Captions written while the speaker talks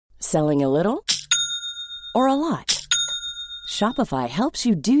Selling a little or a lot? Shopify helps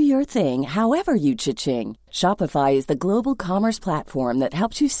you do your thing however you cha-ching. Shopify is the global commerce platform that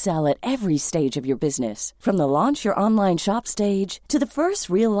helps you sell at every stage of your business. From the launch your online shop stage to the first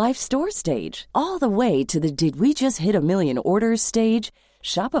real-life store stage, all the way to the did we just hit a million orders stage.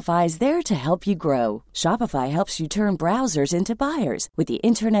 Shopify is there to help you grow. Shopify helps you turn browsers into buyers with the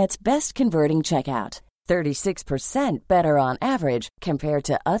internet's best converting checkout. 36% better on average compared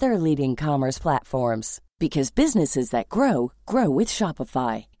to other leading commerce platforms. Because businesses that grow, grow with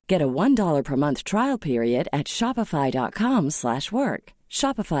Shopify. Get a $1 per month trial period at shopify.com/work.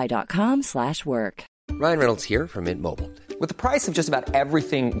 Shopify.com/work. Ryan Reynolds here from Mint Mobile. With the price of just about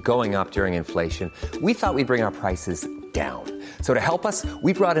everything going up during inflation, we thought we'd bring our prices down. So to help us,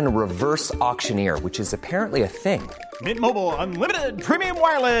 we brought in a reverse auctioneer, which is apparently a thing. Mint Mobile Unlimited Premium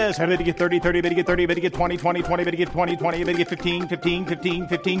Wireless. How to get 30, 30, bit to get 30, bit to get 20, 20, 20, bit to get 20, 20, bit to get 15, 15, 15,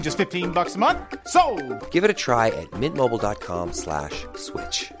 15, just $15 a month? Sold! Give it a try at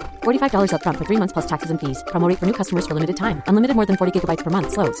mintmobile.com/switch. $45 up front for 3 months plus taxes and fees. Promo rate for new customers for limited time. Unlimited more than 40 gigabytes per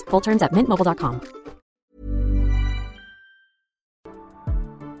month. Slows full terms at mintmobile.com.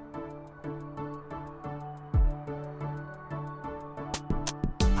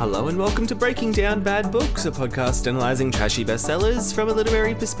 Hello and welcome to Breaking Down Bad Books, a podcast analysing trashy bestsellers from a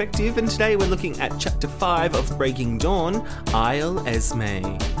literary perspective, and today we're looking at Chapter 5 of Breaking Dawn, Isle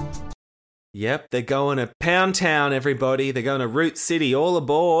Esme. Yep, they're going to Pound Town, everybody. They're going to Root City. All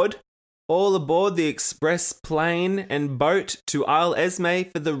aboard. All aboard the express plane and boat to Isle Esme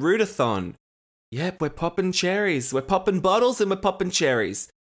for the Rootathon. Yep, we're popping cherries. We're popping bottles and we're popping cherries.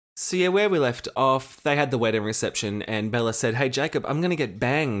 So yeah, where we left off, they had the wedding reception and Bella said, "Hey Jacob, I'm going to get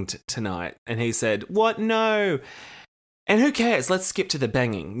banged tonight." And he said, "What? No." And who cares? Let's skip to the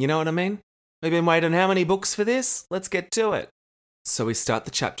banging. You know what I mean? We've been waiting how many books for this? Let's get to it. So we start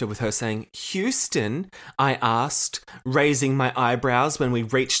the chapter with her saying, "Houston?" I asked, raising my eyebrows when we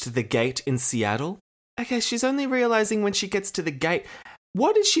reached the gate in Seattle. Okay, she's only realizing when she gets to the gate.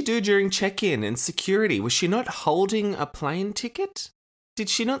 What did she do during check-in and security? Was she not holding a plane ticket? Did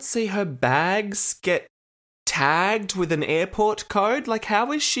she not see her bags get tagged with an airport code? Like,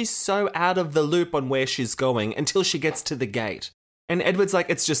 how is she so out of the loop on where she's going until she gets to the gate? And Edward's like,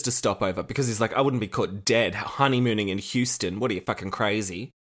 it's just a stopover, because he's like, I wouldn't be caught dead honeymooning in Houston. What are you, fucking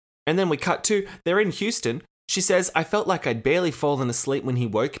crazy? And then we cut to, they're in Houston. She says, "I felt like I'd barely fallen asleep when he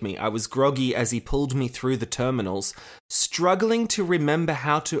woke me. I was groggy as he pulled me through the terminals, struggling to remember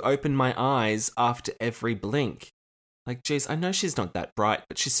how to open my eyes after every blink." Like, geez, I know she's not that bright,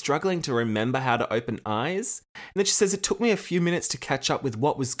 but she's struggling to remember how to open eyes. And then she says, "It took me a few minutes to catch up with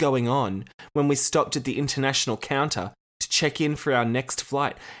what was going on when we stopped at the international counter to check in for our next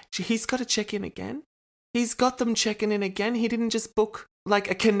flight." He's got to check in again? He's got them checking in again? He didn't just book,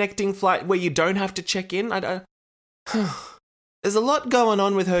 like, a connecting flight where you don't have to check in? I don't... There's a lot going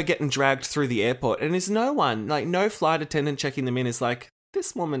on with her getting dragged through the airport, and there's no one, like, no flight attendant checking them in is like,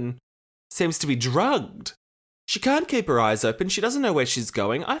 this woman seems to be drugged. She can't keep her eyes open. She doesn't know where she's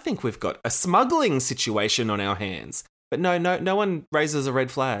going. I think we've got a smuggling situation on our hands. But no one raises a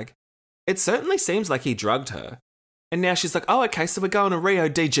red flag. It certainly seems like he drugged her. And now she's like, oh, okay, so we're going to Rio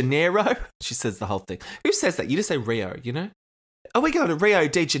de Janeiro? She says the whole thing. Who says that? You just say Rio, you know? Are we going to Rio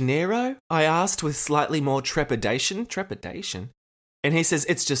de Janeiro? I asked with slightly more trepidation. Trepidation? And he says,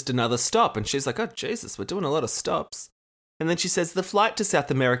 it's just another stop. And she's like, oh, Jesus, we're doing a lot of stops. And then she says, the flight to South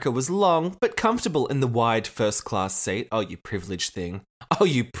America was long, but comfortable in the wide first-class seat. Oh, you privileged thing. Oh,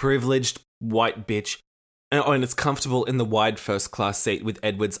 you privileged white bitch. And it's comfortable in the wide first-class seat with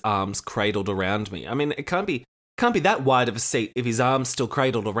Edward's arms cradled around me. I mean, it can't be that wide of a seat if his arms still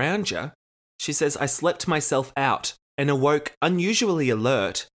cradled around you. She says, I slept myself out and awoke unusually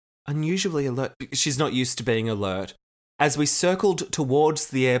alert. Unusually alert, because she's not used to being alert. As we circled towards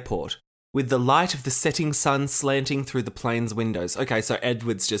the airport, with the light of the setting sun slanting through the plane's windows. Okay, so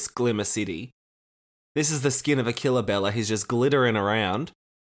Edward's just Glimmer City. This is the skin of a killer, Bella. He's just glittering around.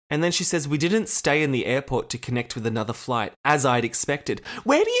 And then she says, we didn't stay in the airport to connect with another flight, as I'd expected.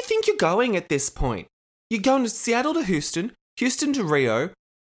 Where do you think you're going at this point? You're going to Seattle to Houston, Houston to Rio.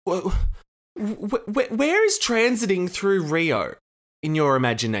 Where is transiting through Rio in your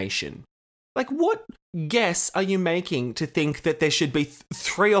imagination? Like, what guess are you making to think that there should be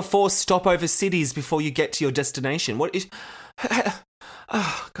 3 or 4 stopover cities before you get to your destination? What is...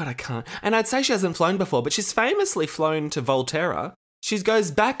 Oh, God, I can't. And I'd say she hasn't flown before, but she's famously flown to Volterra. She goes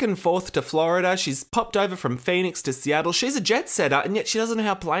back and forth to Florida. She's popped over from Phoenix to Seattle. She's a jet setter, and yet she doesn't know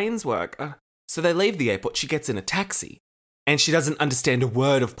how planes work. So they leave the airport. She gets in a taxi. And she doesn't understand a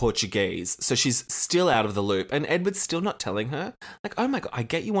word of Portuguese, so she's still out of the loop, and Edward's still not telling her. Like, oh my God, I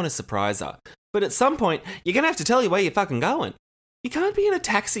get you want to surprise her, but at some point, you're going to have to tell you where you're fucking going. You can't be in a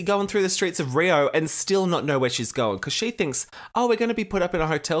taxi going through the streets of Rio and still not know where she's going, because she thinks, oh, we're going to be put up in a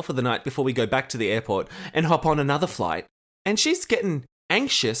hotel for the night before we go back to the airport and hop on another flight. And she's getting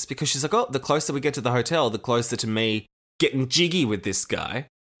anxious because she's like, oh, the closer we get to the hotel, the closer to me getting jiggy with this guy.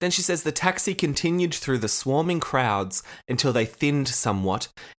 Then she says the taxi continued through the swarming crowds until they thinned somewhat,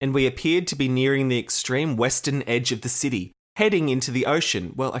 and we appeared to be nearing the extreme western edge of the city, heading into the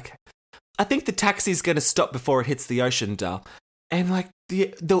ocean. Well, okay, I think the taxi's going to stop before it hits the ocean, Dal. And like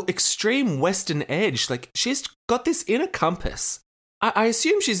the extreme western edge, like she's got this in a compass. I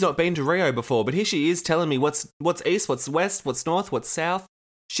assume she's not been to Rio before, but here she is telling me what's east, what's west, what's north, what's south.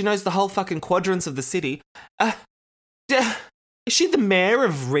 She knows the whole fucking quadrants of the city. Is she the mayor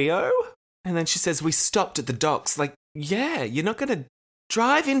of Rio? And then she says, we stopped at the docks. Like, yeah, you're not going to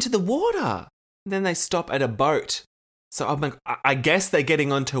drive into the water. And then they stop at a boat. So I'm like, I guess they're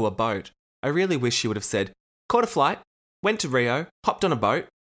getting onto a boat. I really wish she would have said, caught a flight, went to Rio, hopped on a boat,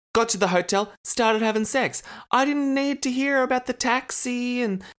 got to the hotel, started having sex. I didn't need to hear about the taxi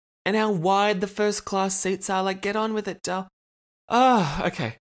and how wide the first class seats are. Like, get on with it, Dal. Oh,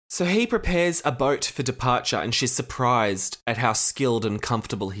 okay. So he prepares a boat for departure and she's surprised at how skilled and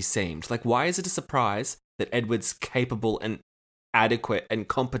comfortable he seemed. Like, why is it a surprise that Edward's capable and adequate and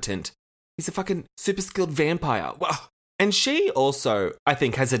competent? He's a fucking super skilled vampire. Wow. And she also, I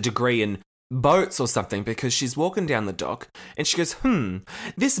think, has a degree in boats or something because she's walking down the dock and she goes,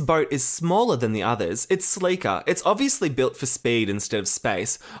 this boat is smaller than the others. It's sleeker. It's obviously built for speed instead of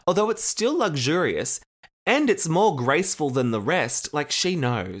space, although it's still luxurious. And it's more graceful than the rest. Like, she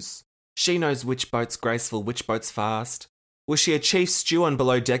knows. She knows which boat's graceful, which boat's fast. Was she a chief stew on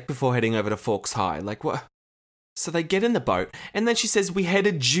below deck before heading over to Forks High? Like, what? So they get in the boat, and then she says, we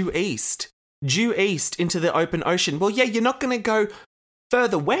headed due east. Due east into the open ocean. Well, yeah, you're not going to go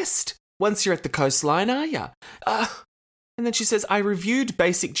further west once you're at the coastline, are you? And then she says, I reviewed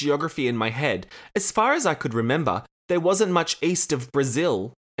basic geography in my head. As far as I could remember, there wasn't much east of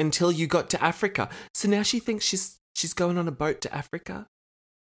Brazil until you got to Africa. So now she thinks she's going on a boat to Africa?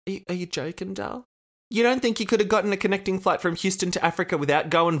 Are you joking, Dal? You don't think you could have gotten a connecting flight from Houston to Africa without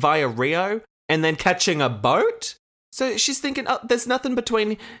going via Rio and then catching a boat? So she's thinking, oh, there's nothing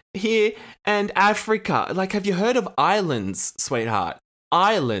between here and Africa. Like, have you heard of islands, sweetheart?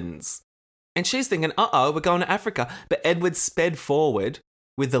 Islands. And she's thinking, we're going to Africa. But Edward sped forward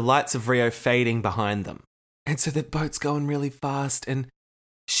with the lights of Rio fading behind them. And so the boat's going really fast and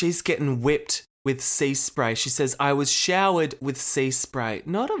she's getting whipped with sea spray. She says, I was showered with sea spray.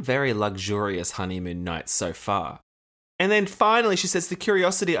 Not a very luxurious honeymoon night so far. And then finally she says, the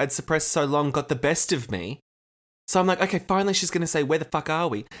curiosity I'd suppressed so long got the best of me. So I'm like, okay, finally she's going to say, where the fuck are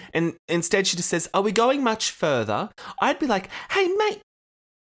we? And instead she just says, are we going much further? I'd be like, hey, mate,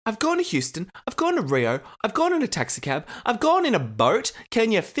 I've gone to Houston. I've gone to Rio. I've gone in a taxi cab. I've gone in a boat.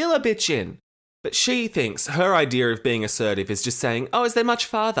 Can you fill a bitch in? But she thinks her idea of being assertive is just saying, oh, is there much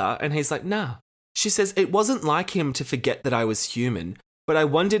farther? And he's like, nah. She says, it wasn't like him to forget that I was human, but I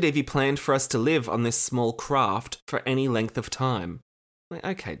wondered if he planned for us to live on this small craft for any length of time. Like,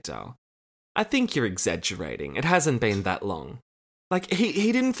 okay, Dal, I think you're exaggerating. It hasn't been that long. Like,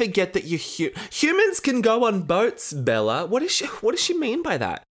 he didn't forget that humans can go on boats, Bella. What does she mean by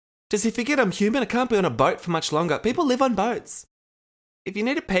that? Does he forget I'm human? I can't be on a boat for much longer. People live on boats. If you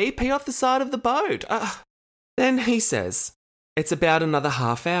need to pee off the side of the boat. Then he says, it's about another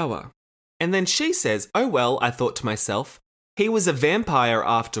half hour. And then she says, oh well, I thought to myself, he was a vampire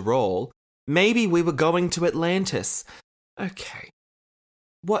after all. Maybe we were going to Atlantis. Okay.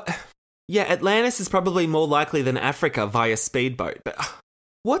 What? Yeah, Atlantis is probably more likely than Africa via speedboat. But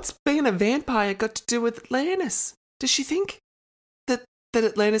what's being a vampire got to do with Atlantis? Does she think that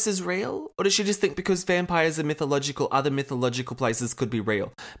Atlantis is real? Or does she just think because vampires are mythological, other mythological places could be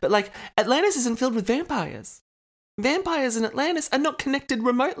real? But like, Atlantis isn't filled with vampires. Vampires in Atlantis are not connected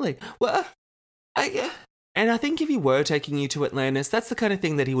remotely. Well, and I think if he were taking you to Atlantis, that's the kind of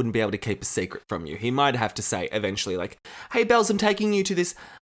thing that he wouldn't be able to keep a secret from you. He might have to say eventually, like, hey, Bells, I'm taking you to this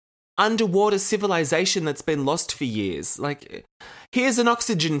underwater civilization that's been lost for years. Like, here's an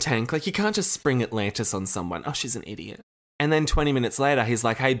oxygen tank. Like, you can't just spring Atlantis on someone. Oh, she's an idiot. And then 20 minutes later, he's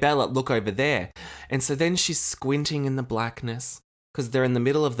like, hey, Bella, look over there. And so then she's squinting in the blackness because they're in the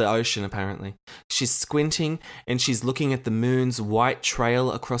middle of the ocean, apparently. She's squinting and she's looking at the moon's white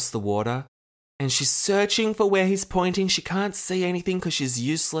trail across the water. And she's searching for where he's pointing. She can't see anything because she's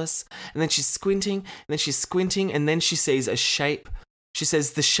useless. And then she's squinting, and then she's squinting, and then she sees a shape. She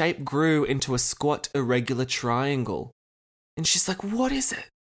says the shape grew into a squat, irregular triangle. And she's like, what is it?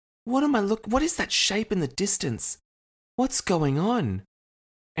 What is that shape in the distance? What's going on?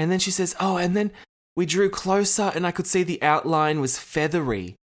 And then she says, oh, and then we drew closer and I could see the outline was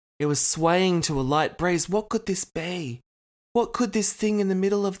feathery. It was swaying to a light breeze. What could this be? What could this thing in the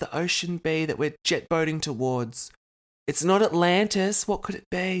middle of the ocean be that we're jet boating towards? It's not Atlantis. What could it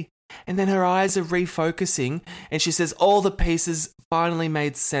be? And then her eyes are refocusing and she says all the pieces finally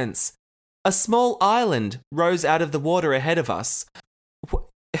made sense. A small island rose out of the water ahead of us.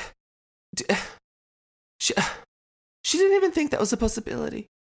 She didn't even think that was a possibility.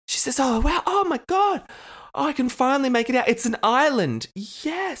 She says, oh, wow, oh my God. Oh, I can finally make it out. It's an island.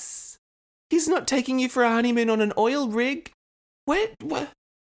 Yes. He's not taking you for a honeymoon on an oil rig. Where?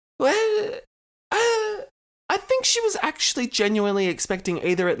 I think she was actually genuinely expecting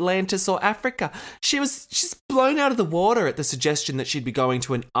either Atlantis or Africa. She's blown out of the water at the suggestion that she'd be going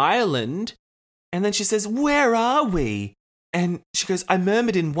to an island. And then she says, where are we? And she goes, I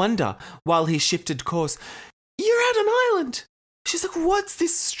murmured in wonder while he shifted course. You're at an island. She's like, what's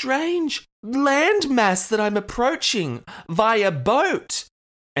this strange landmass that I'm approaching via boat?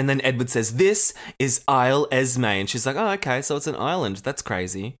 And then Edward says, this is Isle Esme. And she's like, oh, okay, so it's an island. That's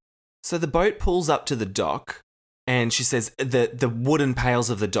crazy. So the boat pulls up to the dock and she says the wooden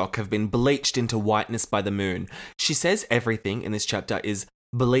pails of the dock have been bleached into whiteness by the moon. She says everything in this chapter is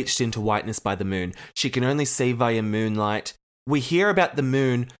bleached into whiteness by the moon. She can only see via moonlight. We hear about the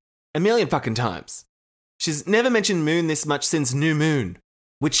moon a million fucking times. She's never mentioned moon this much since New Moon,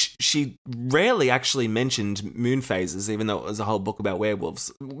 which she rarely actually mentioned moon phases, even though it was a whole book about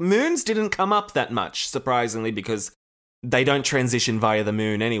werewolves. Moons didn't come up that much, surprisingly, because they don't transition via the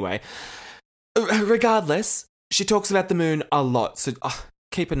moon anyway. Regardless, she talks about the moon a lot, so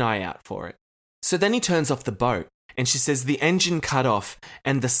keep an eye out for it. So then he turns off the boat, and she says the engine cut off,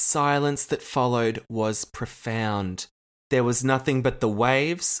 and the silence that followed was profound. There was nothing but the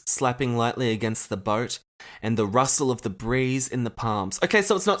waves slapping lightly against the boat and the rustle of the breeze in the palms. Okay,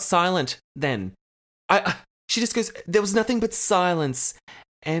 so it's not silent then. She just goes, there was nothing but silence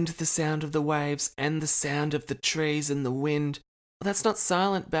and the sound of the waves and the sound of the trees and the wind. Well, that's not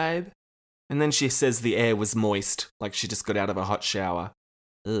silent, babe. And then she says the air was moist, like she just got out of a hot shower.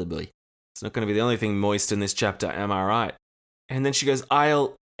 Oh boy. It's not going to be the only thing moist in this chapter, am I right? And then she goes,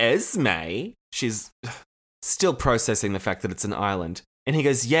 Isle Esme? She's still processing the fact that it's an island. And he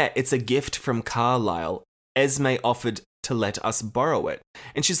goes, yeah, it's a gift from Carlisle. Esme offered to let us borrow it.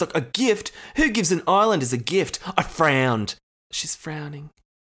 And she's like, a gift? Who gives an island as a gift? I frowned. She's frowning.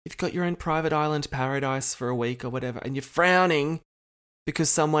 You've got your own private island paradise for a week or whatever, and you're frowning because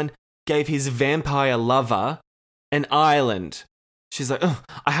someone gave his vampire lover an island. She's like, oh,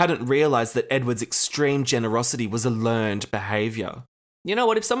 I hadn't realised that Edward's extreme generosity was a learned behaviour. You know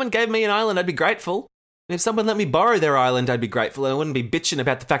what? If someone gave me an island, I'd be grateful. And if someone let me borrow their island, I'd be grateful, and I wouldn't be bitching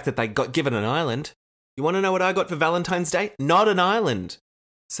about the fact that they got given an island. You want to know what I got for Valentine's Day? Not an island.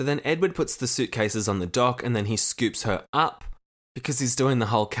 So then Edward puts the suitcases on the dock and then he scoops her up because he's doing the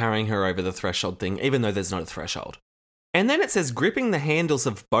whole carrying her over the threshold thing, even though there's not a threshold. And then it says, gripping the handles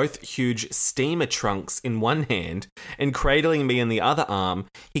of both huge steamer trunks in one hand and cradling me in the other arm,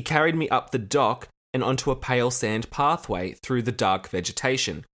 he carried me up the dock and onto a pale sand pathway through the dark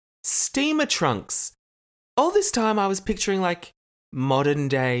vegetation. Steamer trunks! All this time I was picturing like modern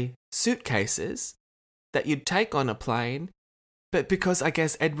day suitcases that you'd take on a plane, but because I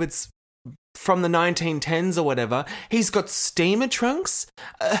guess Edward's from the 1910s or whatever, he's got steamer trunks?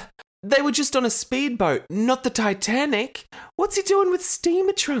 They were just on a speedboat, not the Titanic. What's he doing with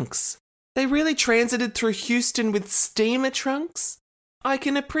steamer trunks? They really transited through Houston with steamer trunks? I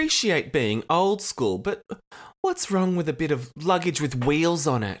can appreciate being old school, but what's wrong with a bit of luggage with wheels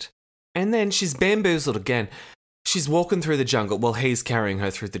on it? And then she's bamboozled again. She's walking through the jungle while he's carrying her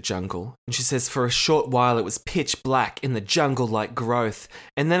through the jungle. And she says, for a short while it was pitch black in the jungle-like growth,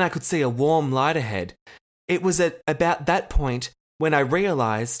 and then I could see a warm light ahead. It was at about that point when I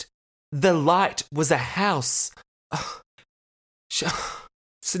realised the light was a house.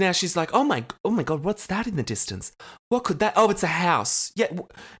 So now she's like, oh my God, what's that in the distance? What could that... Oh, it's a house. Yeah.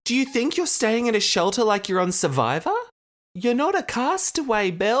 Do you think you're staying in a shelter like you're on Survivor? You're not a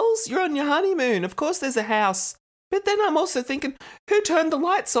castaway, Bells. You're on your honeymoon. Of course there's a house. But then I'm also thinking, who turned the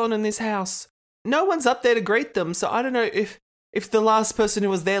lights on in this house? No one's up there to greet them, so I don't know if the last person who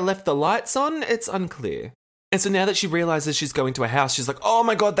was there left the lights on. It's unclear. And so now that she realises she's going to a house, she's like, oh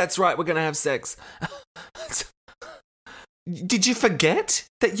my God, that's right, we're going to have sex. Did you forget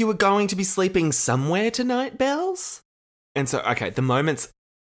that you were going to be sleeping somewhere tonight, Bells? And so, okay, the moment's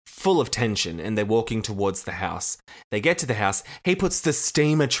full of tension and they're walking towards the house. They get to the house. He puts the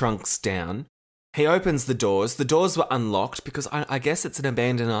steamer trunks down He opens the doors. The doors were unlocked because I guess it's an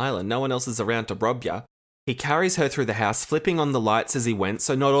abandoned island. No one else is around to rob ya. He carries her through the house, flipping on the lights as he went,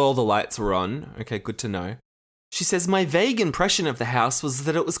 so not all the lights were on. Okay, good to know. She says, my vague impression of the house was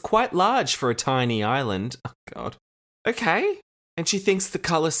that it was quite large for a tiny island. Oh, God. Okay. And she thinks the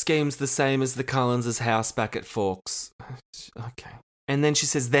colour scheme's the same as the Cullens' house back at Forks. Okay. And then she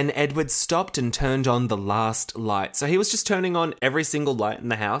says, then Edward stopped and turned on the last light. So he was just turning on every single light in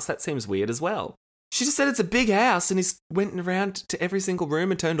the house. That seems weird as well. She just said it's a big house and he went around to every single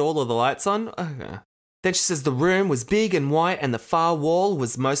room and turned all of the lights on. Okay. Then she says the room was big and white and the far wall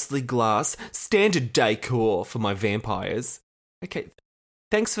was mostly glass. Standard decor for my vampires. Okay,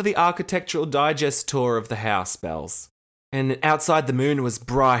 thanks for the Architectural Digest tour of the house, Bells. And outside the moon was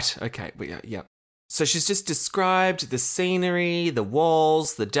bright. Okay, yeah. So she's just described the scenery, the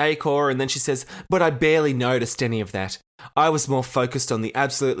walls, the decor, and then she says, but I barely noticed any of that. I was more focused on the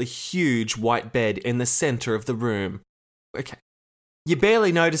absolutely huge white bed in the centre of the room. Okay. You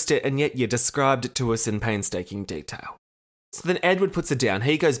barely noticed it, and yet you described it to us in painstaking detail. So then Edward puts it down.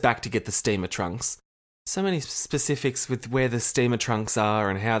 He goes back to get the steamer trunks. So many specifics with where the steamer trunks are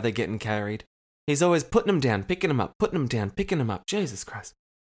and how they're getting carried. He's always putting them down, picking them up, putting them down, picking them up. Jesus Christ.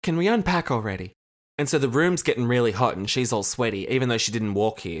 Can we unpack already? And so the room's getting really hot and she's all sweaty. Even though she didn't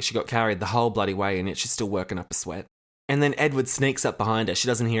walk here, she got carried the whole bloody way and yet she's still working up a sweat. And then Edward sneaks up behind her. She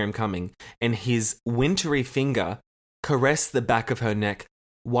doesn't hear him coming. And his wintry finger caressed the back of her neck,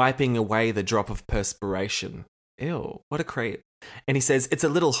 wiping away the drop of perspiration. Ew, what a creep. And he says, it's a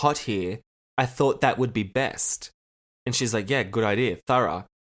little hot here. I thought that would be best. And she's like, yeah, good idea, thorough.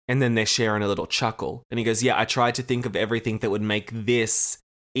 And then they're sharing a little chuckle. And he goes, yeah, I tried to think of everything that would make this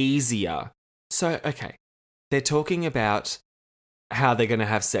easier. So, okay, they're talking about how they're going to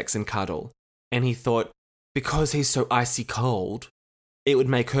have sex and cuddle. And he thought, because he's so icy cold, it would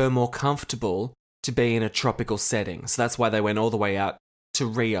make her more comfortable to be in a tropical setting. So that's why they went all the way out to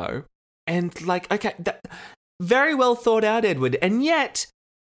Rio. And okay, very well thought out, Edward. And yet,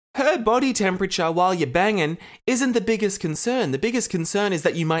 her body temperature while you're banging isn't the biggest concern. The biggest concern is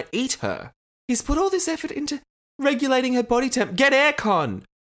that you might eat her. He's put all this effort into regulating her body temp. Get aircon.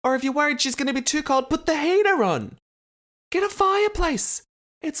 Or if you're worried she's going to be too cold, put the heater on. Get a fireplace.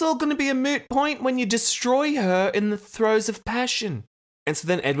 It's all going to be a moot point when you destroy her in the throes of passion. And so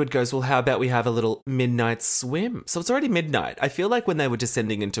then Edward goes, well, how about we have a little midnight swim? So it's already midnight. I feel like when they were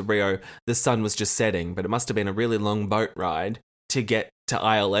descending into Rio, the sun was just setting, but it must have been a really long boat ride to get to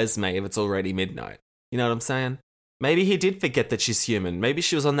Isle Esme if it's already midnight. You know what I'm saying? Maybe he did forget that she's human. Maybe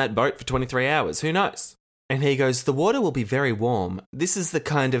she was on that boat for 23 hours. Who knows? And he goes, the water will be very warm. This is the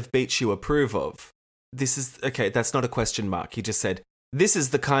kind of beach you approve of. Okay, that's not a question mark. He just said, this is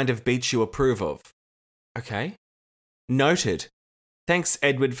the kind of beach you approve of. Okay. Noted. Thanks,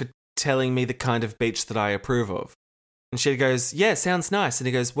 Edward, for telling me the kind of beach that I approve of. And she goes, yeah, sounds nice. And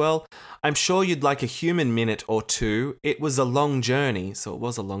he goes, well, I'm sure you'd like a human minute or two. It was a long journey. So it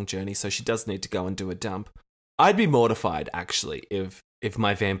was a long journey. So she does need to go and do a dump. I'd be mortified, actually, if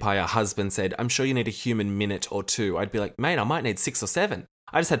my vampire husband said, I'm sure you need a human minute or two. I'd be like, mate, I might need 6 or 7.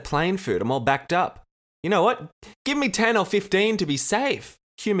 I just had plain food. I'm all backed up. You know what? Give me 10 or 15 to be safe.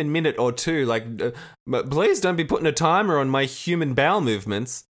 Human minute or two. Please don't be putting a timer on my human bowel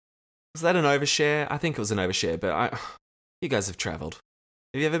movements. Was that an overshare? I think it was an overshare, but you guys have travelled.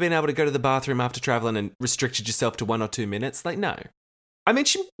 Have you ever been able to go to the bathroom after travelling and restricted yourself to 1 or 2 minutes? No. I mean,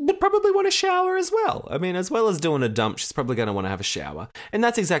 she would probably want a shower as well. I mean, as well as doing a dump, she's probably going to want to have a shower. And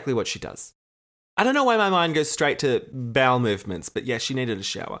that's exactly what she does. I don't know why my mind goes straight to bowel movements, but yeah, she needed a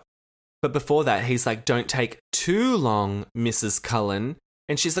shower. But before that, he's like, don't take too long, Mrs. Cullen.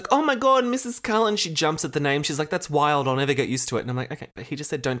 And she's like, oh my God, Mrs. Cullen. She jumps at the name. She's like, that's wild. I'll never get used to it. And I'm like, okay, but he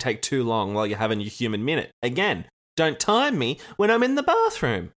just said don't take too long while you're having your human minute. Again, don't time me when I'm in the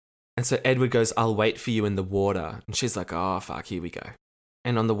bathroom. And so Edward goes, I'll wait for you in the water. And she's like, oh, fuck, here we go.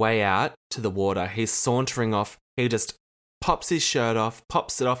 And on the way out to the water, he's sauntering off. He just pops his shirt off,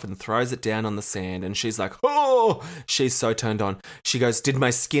 pops it off and throws it down on the sand. And she's like, oh, she's so turned on. She goes, did my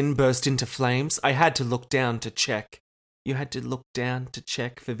skin burst into flames? I had to look down to check. You had to look down to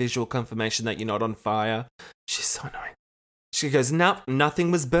check for visual confirmation that you're not on fire. She's so annoying. She goes, no, nothing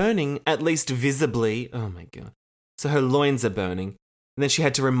was burning, at least visibly. Oh my God. So her loins are burning. And then she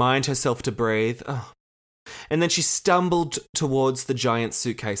had to remind herself to breathe. Oh. And then she stumbled towards the giant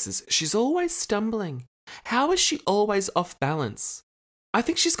suitcases. She's always stumbling. How is she always off balance? I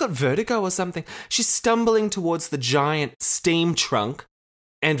think she's got vertigo or something. She's stumbling towards the giant steam trunk.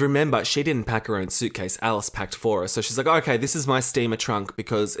 And remember, she didn't pack her own suitcase. Alice packed for her. So she's like, okay, this is my steamer trunk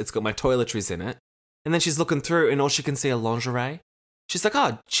because it's got my toiletries in it. And then she's looking through and all she can see are lingerie. She's like,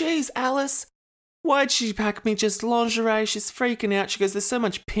 oh, geez, Alice, Why'd she pack me just lingerie? She's freaking out. She goes, there's so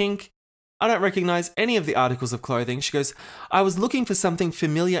much pink. I don't recognize any of the articles of clothing. She goes, I was looking for something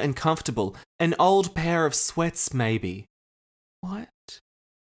familiar and comfortable. An old pair of sweats, maybe. What?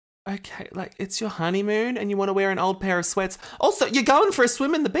 Okay, like, it's your honeymoon and you want to wear an old pair of sweats. Also, you're going for a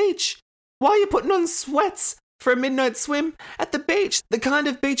swim in the beach. Why are you putting on sweats for a midnight swim at the beach? The kind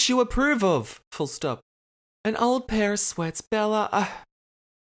of beach you approve of. Full stop. An old pair of sweats, Bella.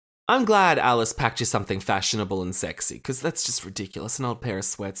 I'm glad Alice packed you something fashionable and sexy, because that's just ridiculous. An old pair of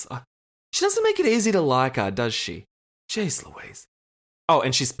sweats. She doesn't make it easy to like her, does she? Jeez Louise. Oh,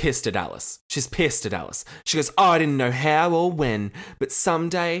 and she's pissed at Alice. She's pissed at Alice. She goes, I didn't know how or when, but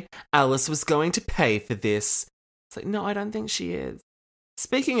someday Alice was going to pay for this. It's like, no, I don't think she is.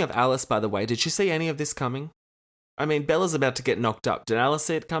 Speaking of Alice, by the way, did she see any of this coming? I mean, Bella's about to get knocked up. Did Alice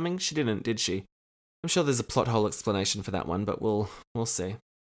see it coming? She didn't, did she? I'm sure there's a plot hole explanation for that one, but we'll see.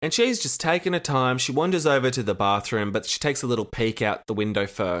 And she's just taking her time. She wanders over to the bathroom, but she takes a little peek out the window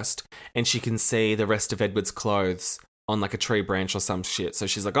first, and she can see the rest of Edward's clothes on like a tree branch or some shit. So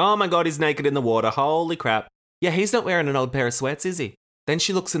she's like, oh my God, he's naked in the water. Holy crap. Yeah, he's not wearing an old pair of sweats, is he? Then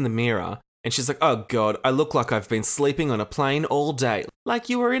she looks in the mirror, and she's like, oh God, I look like I've been sleeping on a plane all day. Like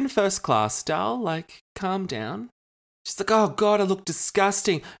you were in first class, doll. Like, calm down. She's like, oh God, I look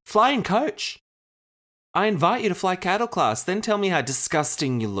disgusting. Flying coach. I invite you to fly cattle class, then tell me how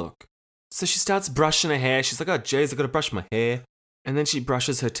disgusting you look. So she starts brushing her hair. She's like, oh jeez, I gotta brush my hair. And then she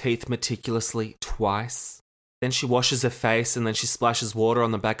brushes her teeth meticulously twice. Then she washes her face and then she splashes water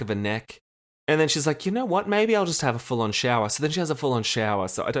on the back of her neck. And then she's like, you know what, maybe I'll just have a full-on shower. So then she has a full-on shower.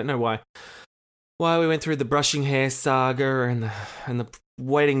 So I don't know why we went through the brushing hair saga and the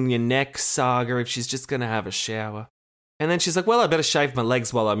wetting your neck saga if she's just gonna have a shower. And then she's like, well, I better shave my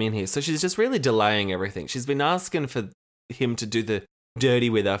legs while I'm in here. So she's just really delaying everything. She's been asking for him to do the dirty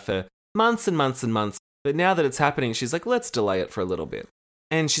with her for months and months and months. But now that it's happening, she's like, let's delay it for a little bit.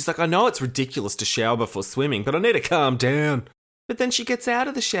 And she's like, I know it's ridiculous to shower before swimming, but I need to calm down. But then she gets out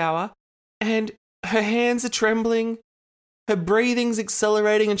of the shower and her hands are trembling. Her breathing's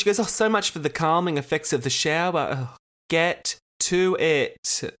accelerating. And she goes, oh, so much for the calming effects of the shower. Oh, get to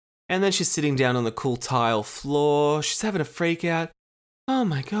it. And then she's sitting down on the cool tile floor. She's having a freak out. Oh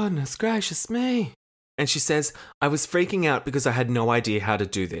my goodness gracious me. And she says, I was freaking out because I had no idea how to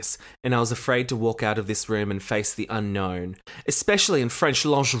do this. And I was afraid to walk out of this room and face the unknown. Especially in French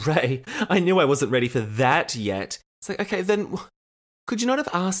lingerie. I knew I wasn't ready for that yet. It's like, okay, then could you not have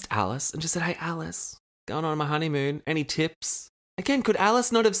asked Alice and just said, hey Alice, going on my honeymoon, any tips? Again, could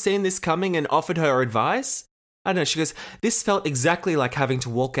Alice not have seen this coming and offered her advice? I don't know, she goes, this felt exactly like having to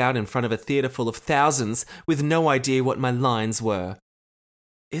walk out in front of a theatre full of thousands with no idea what my lines were.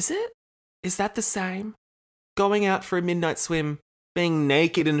 Is it? Is that the same? Going out for a midnight swim, being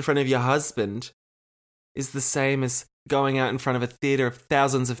naked in front of your husband, is the same as going out in front of a theatre of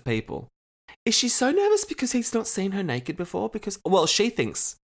thousands of people. Is she so nervous because he's not seen her naked before? Because, well, she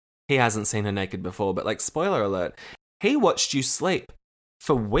thinks he hasn't seen her naked before, but like, spoiler alert, he watched you sleep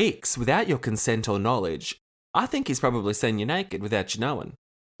for weeks without your consent or knowledge. I think he's probably seen you naked without you knowing.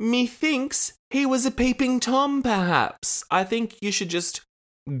 Methinks he was a peeping Tom, perhaps. I think you should just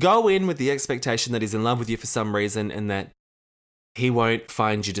go in with the expectation that he's in love with you for some reason and that he won't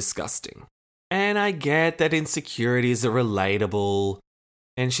find you disgusting. And I get that insecurities are relatable.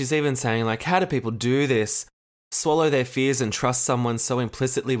 And she's even saying, like, how do people do this? Swallow their fears and trust someone so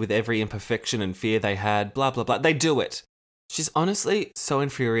implicitly with every imperfection and fear they had, blah, blah, blah. They do it. She's honestly so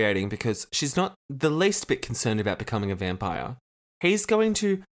infuriating because she's not the least bit concerned about becoming a vampire. He's going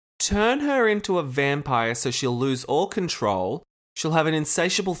to turn her into a vampire so she'll lose all control, she'll have an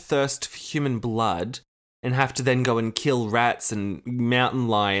insatiable thirst for human blood, and have to then go and kill rats and mountain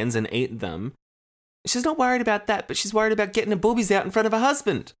lions and eat them. She's not worried about that, but she's worried about getting her boobies out in front of her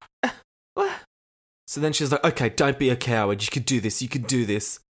husband. So then she's like, okay, don't be a coward, you could do this, you could do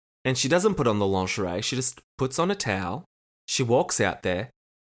this. And she doesn't put on the lingerie, she just puts on a towel. She walks out there.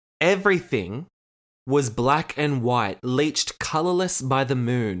 Everything was black and white, bleached colourless by the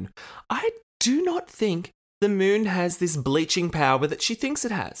moon. I do not think the moon has this bleaching power that she thinks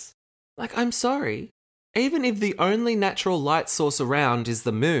it has. Like, I'm sorry. Even if the only natural light source around is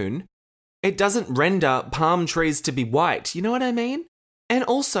the moon, it doesn't render palm trees to be white. You know what I mean? And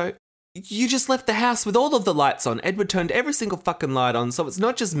also, you just left the house with all of the lights on. Edward turned every single fucking light on, so it's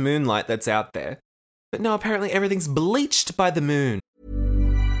not just moonlight that's out there. But no, apparently everything's bleached by the moon.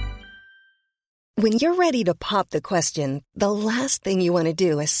 When you're ready to pop the question, the last thing you want to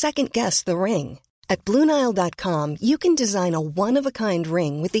do is second-guess the ring. At BlueNile.com, you can design a one-of-a-kind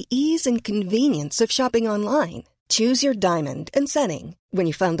ring with the ease and convenience of shopping online. Choose your diamond and setting. When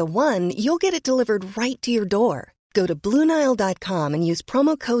you find the one, you'll get it delivered right to your door. Go to BlueNile.com and use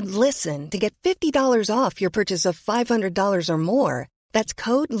promo code LISTEN to get $50 off your purchase of $500 or more. That's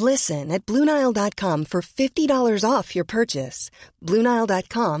code LISTEN at BlueNile.com for $50 off your purchase.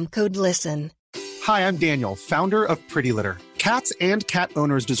 BlueNile.com, code LISTEN. Hi, I'm Daniel, founder of Pretty Litter. Cats and cat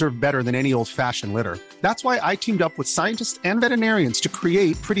owners deserve better than any old-fashioned litter. That's why I teamed up with scientists and veterinarians to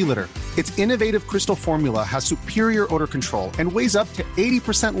create Pretty Litter. Its innovative crystal formula has superior odor control and weighs up to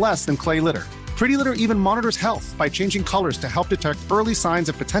 80% less than clay litter. Pretty Litter even monitors health by changing colors to help detect early signs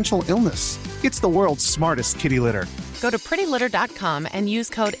of potential illness. It's the world's smartest kitty litter. Go to prettylitter.com and use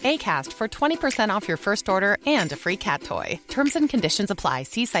code ACAST for 20% off your first order and a free cat toy. Terms and conditions apply.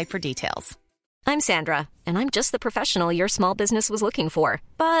 See site for details. I'm Sandra, and I'm just the professional your small business was looking for.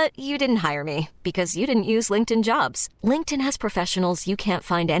 But you didn't hire me because you didn't use LinkedIn Jobs. LinkedIn has professionals you can't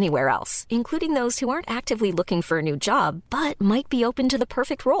find anywhere else, including those who aren't actively looking for a new job, but might be open to the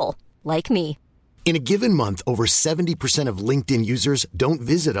perfect role, like me. In a given month, over 70% of LinkedIn users don't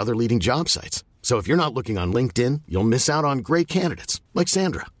visit other leading job sites. So if you're not looking on LinkedIn, you'll miss out on great candidates like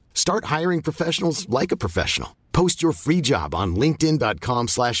Sandra. Start hiring professionals like a professional. Post your free job on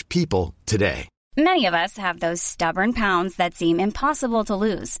linkedin.com/people today. Many of us have those stubborn pounds that seem impossible to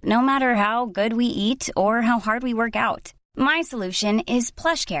lose, no matter how good we eat or how hard we work out. My solution is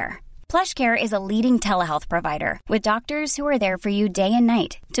PlushCare. PlushCare is a leading telehealth provider with doctors who are there for you day and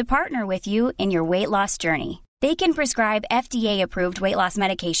night to partner with you in your weight loss journey. They can prescribe FDA-approved weight loss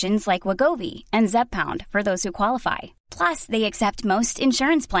medications like Wegovy and Zepbound for those who qualify. Plus, they accept most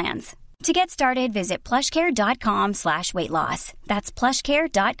insurance plans. To get started, visit plushcare.com/weightloss. That's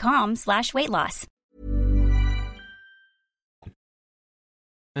plushcare.com/weightloss.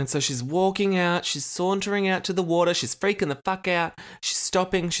 And so she's walking out, she's sauntering out to the water, she's freaking the fuck out, she's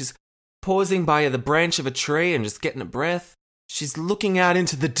stopping, she's pausing by the branch of a tree and just getting a breath. She's looking out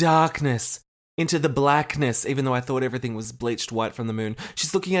into the darkness, into the blackness, even though I thought everything was bleached white from the moon.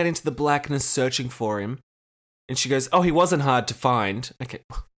 She's looking out into the blackness, searching for him. And she goes, oh, he wasn't hard to find. Okay.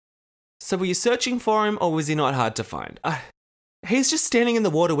 So were you searching for him or was he not hard to find? He's just standing in the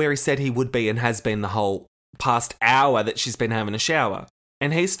water where he said he would be and has been the whole past hour that she's been having a shower.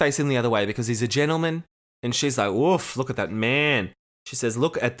 And he's facing the other way because he's a gentleman. And she's like, woof, look at that man. She says,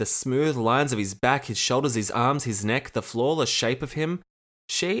 look at the smooth lines of his back, his shoulders, his arms, his neck, the flawless shape of him.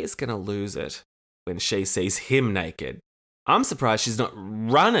 She is going to lose it when she sees him naked. I'm surprised she's not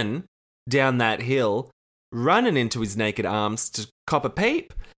running down that hill, running into his naked arms to cop a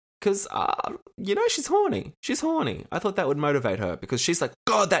peep. Because, she's horny. She's horny. I thought that would motivate her because she's like,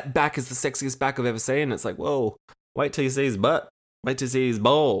 God, that back is the sexiest back I've ever seen. And it's like, whoa, wait till you see his butt. Wait till you see his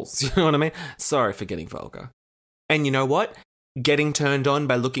balls. You know what I mean? Sorry for getting vulgar. And you know what? Getting turned on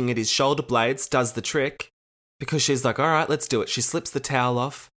by looking at his shoulder blades does the trick because she's like, all right, let's do it. She slips the towel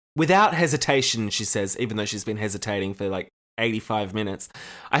off without hesitation, she says, even though she's been hesitating for like 85 minutes.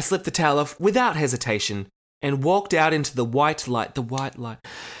 I slipped the towel off without hesitation and walked out into the white light,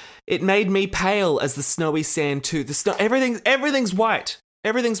 It made me pale as the snowy sand too. The snow, everything's white.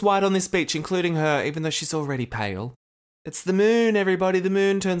 Everything's white on this beach, including her, even though she's already pale. It's the moon, everybody. The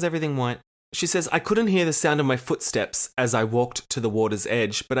moon turns everything white. She says, I couldn't hear the sound of my footsteps as I walked to the water's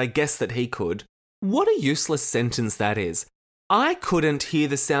edge, but I guess that he could. What a useless sentence that is. I couldn't hear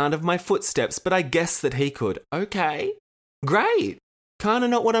the sound of my footsteps, but I guess that he could. Okay, great. Kind of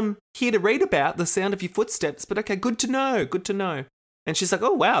not what I'm here to read about, the sound of your footsteps, but okay, good to know, good to know. And she's like,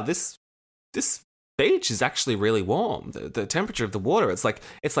 oh, wow, this beach is actually really warm. The temperature of the water, it's like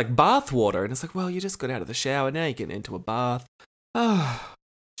bath water. And it's like, well, you just got out of the shower, now you're getting into a bath. Oh.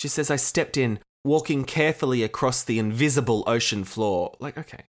 She says, I stepped in, walking carefully across the invisible ocean floor. Like,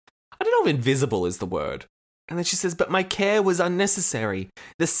 okay, I don't know if invisible is the word. And then she says, but my care was unnecessary.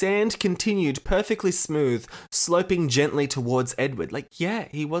 The sand continued perfectly smooth, sloping gently towards Edward. Like, yeah,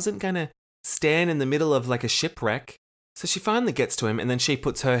 he wasn't going to stand in the middle of like a shipwreck. So she finally gets to him and then she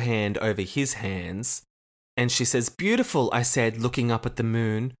puts her hand over his hands. And she says, beautiful, I said, looking up at the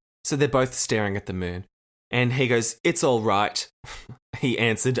moon. So they're both staring at the moon. And he goes, it's all right. He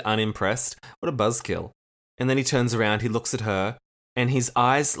answered, unimpressed. What a buzzkill. And then he turns around, he looks at her, and his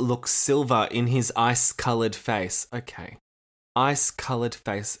eyes look silver in his ice-coloured face. Okay. Ice-coloured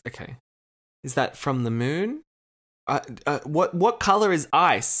face. Okay. Is that from the moon? What colour is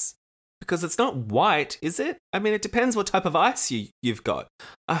ice? Because it's not white, is it? I mean, it depends what type of ice you've got.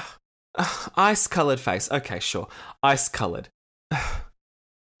 Ice-coloured face. Okay, sure. Ice-coloured.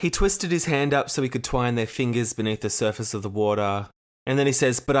 He twisted his hand up so he could twine their fingers beneath the surface of the water. And then he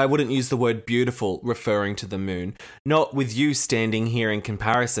says, but I wouldn't use the word beautiful, referring to the moon. Not with you standing here in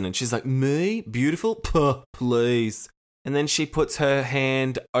comparison. And she's like, me? Beautiful? Puh, please. And then she puts her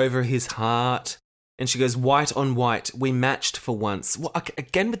hand over his heart. And she goes, white on white, we matched for once. Well,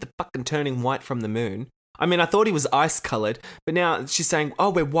 again with the fucking turning white from the moon. I mean, I thought he was ice-coloured. But now she's saying, oh,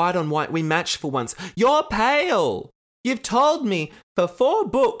 we're white on white, we matched for once. You're pale. You've told me for 4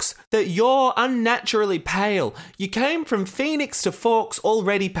 books that you're unnaturally pale. You came from Phoenix to Forks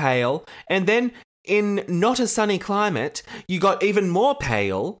already pale, and then in Not a Sunny Climate, you got even more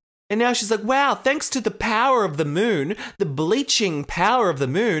pale. And now she's like, wow, thanks to the power of the moon, the bleaching power of the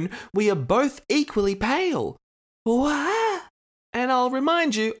moon, we are both equally pale. What? And I'll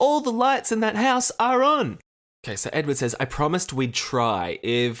remind you, all the lights in that house are on. Okay, so Edward says, I promised we'd try.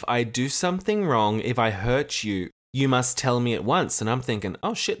 If I do something wrong, if I hurt you, you must tell me at once. And I'm thinking,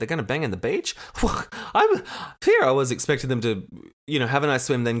 oh shit, they're going to bang on the beach? I was expecting them to, have a nice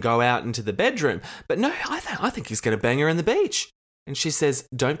swim, then go out into the bedroom. But no, I think he's going to bang her on the beach. And she says,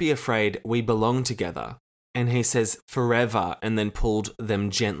 don't be afraid, we belong together. And he says, forever, and then pulled them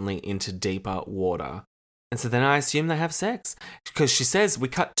gently into deeper water. And so then I assume they have sex. Because she says, we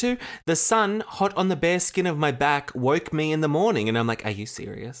cut to, the sun, hot on the bare skin of my back, woke me in the morning. And I'm like, are you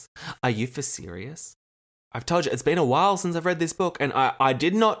serious? Are you for serious? I've told you, it's been a while since I've read this book, and I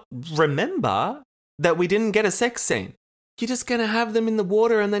did not remember that we didn't get a sex scene. You're just going to have them in the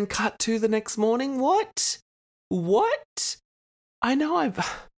water and then cut to the next morning? What? I know I've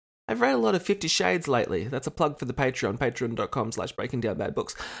read a lot of 50 Shades lately. That's a plug for the Patreon,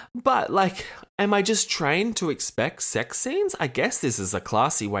 patreon.com/breakingdownbadbooks. But, am I just trained to expect sex scenes? I guess this is a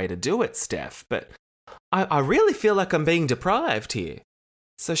classy way to do it, Steph, but I really feel like I'm being deprived here.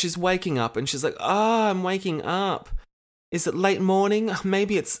 So she's waking up and she's like, I'm waking up. Is it late morning?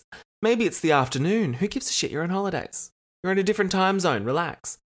 Maybe it's the afternoon. Who gives a shit? You're on holidays. You're in a different time zone.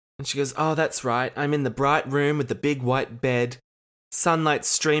 Relax. And she goes, oh, that's right. I'm in the bright room with the big white bed. Sunlight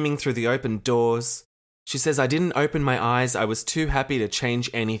streaming through the open doors. She says, I didn't open my eyes. I was too happy to change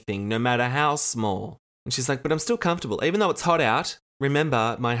anything, no matter how small. And she's like, but I'm still comfortable. Even though it's hot out.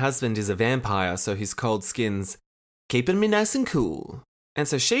 Remember, my husband is a vampire, so his cold skin's keeping me nice and cool. And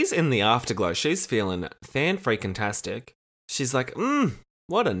so she's in the afterglow. She's feeling fan-freaking-tastic. She's like,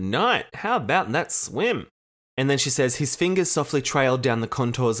 what a night. How about that swim? And then she says, his fingers softly trailed down the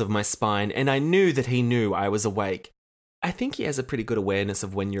contours of my spine, and I knew that he knew I was awake. I think he has a pretty good awareness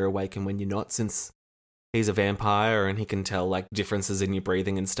of when you're awake and when you're not, since he's a vampire and he can tell, differences in your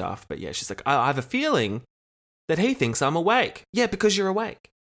breathing and stuff. But yeah, she's like, I have a feeling that he thinks I'm awake. Yeah, because you're awake.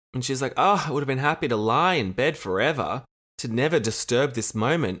 And she's like, I would have been happy to lie in bed forever, to never disturb this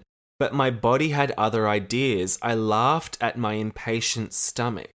moment, but my body had other ideas. I laughed at my impatient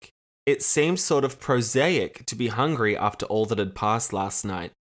stomach. It seemed sort of prosaic to be hungry after all that had passed last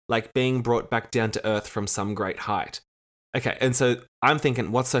night, like being brought back down to earth from some great height. Okay, and so I'm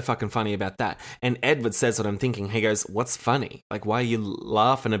thinking, what's so fucking funny about that? And Edward says what I'm thinking. He goes, what's funny? Why are you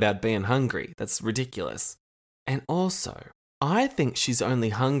laughing about being hungry? That's ridiculous. And also, I think she's only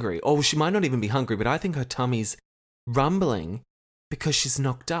hungry, or she might not even be hungry, but I think her tummy's rumbling because she's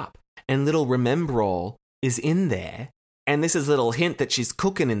knocked up. And little Rememberall is in there. And this is a little hint that she's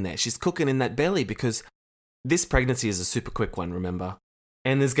cooking in there. She's cooking in that belly because this pregnancy is a super quick one, remember?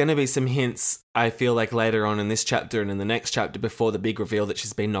 And there's going to be some hints, I feel like, later on in this chapter and in the next chapter before the big reveal that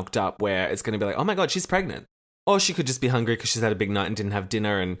she's been knocked up, where it's going to be like, oh my God, she's pregnant. Or she could just be hungry because she's had a big night and didn't have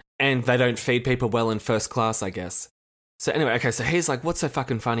dinner, and they don't feed people well in first class, I guess. So anyway, okay, so he's like, what's so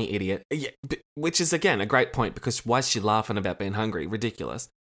fucking funny, idiot? Yeah, which is, again, a great point, because why is she laughing about being hungry? Ridiculous.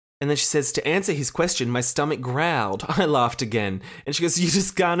 And then she says, to answer his question, my stomach growled. I laughed again. And she goes, you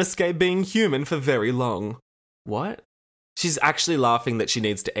just can't escape being human for very long. What? She's actually laughing that she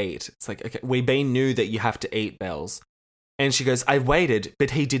needs to eat. It's like, okay, we knew that you have to eat, Bells. And she goes, I waited,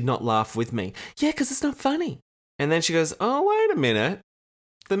 but he did not laugh with me. Yeah, because it's not funny. And then she goes, oh, wait a minute.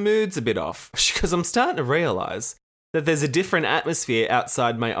 The mood's a bit off. She goes, I'm starting to realise that there's a different atmosphere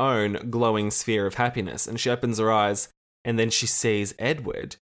outside my own glowing sphere of happiness. And she opens her eyes, and then she sees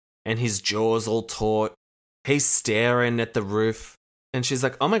Edward, and his jaw's all taut. He's staring at the roof. And she's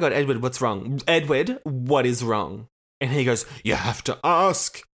like, oh my God, Edward, what's wrong? Edward, what is wrong? And he goes, you have to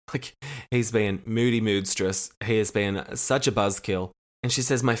ask. He's being moody moodstress. He has been such a buzzkill. And she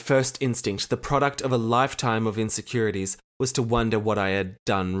says, my first instinct, the product of a lifetime of insecurities, was to wonder what I had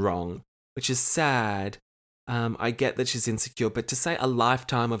done wrong, which is sad. I get that she's insecure, but to say a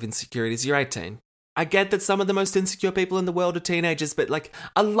lifetime of insecurities, you're 18. I get that some of the most insecure people in the world are teenagers, but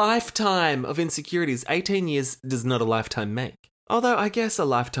a lifetime of insecurities, 18 years does not a lifetime make. Although I guess a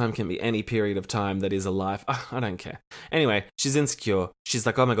lifetime can be any period of time that is a life. I don't care. Anyway, she's insecure. She's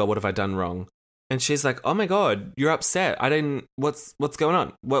like, oh my God, what have I done wrong? And she's like, oh my God, you're upset. What's going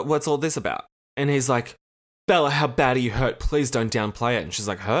on? What's all this about? And he's like, Bella, how bad are you hurt? Please don't downplay it. And she's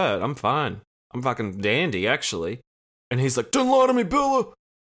like, hurt? I'm fine. I'm fucking dandy, actually. And he's like, don't lie to me, Bella.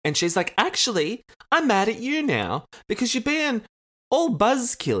 And she's like, actually, I'm mad at you now because you're being all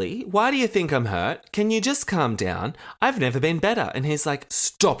buzzkilly. Why do you think I'm hurt? Can you just calm down? I've never been better. And he's like,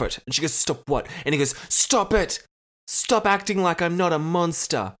 stop it. And she goes, stop what? And he goes, stop it. Stop acting like I'm not a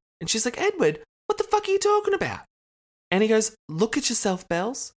monster. And she's like, Edward, what the fuck are you talking about? And he goes, look at yourself,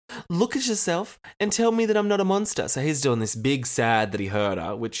 Bells. Look at yourself and tell me that I'm not a monster. So he's doing this big sad that he hurt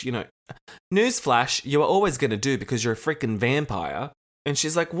her, which, you know, newsflash, you are always going to do because you're a freaking vampire. And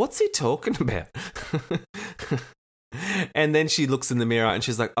she's like, what's he talking about? And then she looks in the mirror and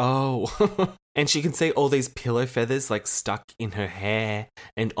she's like, oh. And she can see all these pillow feathers like stuck in her hair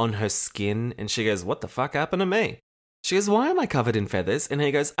and on her skin. And she goes, what the fuck happened to me? She goes, why am I covered in feathers? And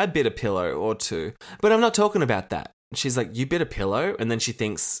he goes, I bit a pillow or two. But I'm not talking about that. And she's like, you bit a pillow? And then she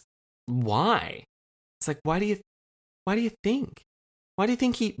thinks, why? It's like, why do you think? Why do you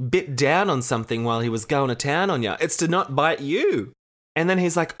think he bit down on something while he was going to town on you? It's to not bite you. And then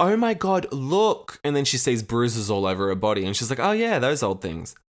he's like, oh my God, look. And then she sees bruises all over her body. And she's like, oh yeah, those old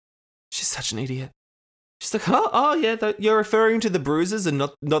things. She's such an idiot. She's like, oh yeah, you're referring to the bruises and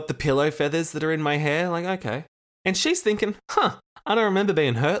not the pillow feathers that are in my hair? Like, okay. And she's thinking, I don't remember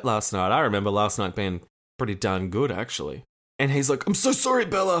being hurt last night. I remember last night being pretty darn good, actually. And he's like, I'm so sorry,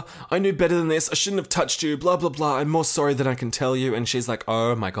 Bella. I knew better than this. I shouldn't have touched you, blah, blah, blah. I'm more sorry than I can tell you. And she's like,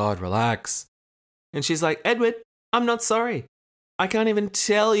 oh my God, relax. And she's like, Edward, I'm not sorry. I can't even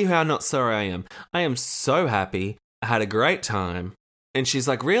tell you how not sorry I am. I am so happy. I had a great time. And she's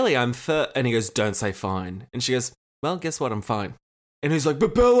like, really? And he goes, don't say fine. And she goes, well, guess what? I'm fine. And he's like,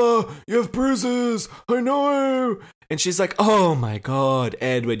 but Bella, you have bruises. I know. And she's like, oh my God,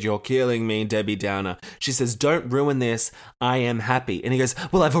 Edward, you're killing me, Debbie Downer. She says, don't ruin this. I am happy. And he goes,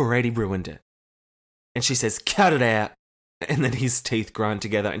 well, I've already ruined it. And she says, cut it out. And then his teeth grind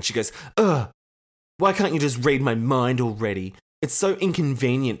together. And she goes, ugh, why can't you just read my mind already? It's so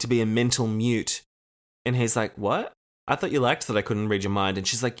inconvenient to be a mental mute. And he's like, what? I thought you liked that I couldn't read your mind. And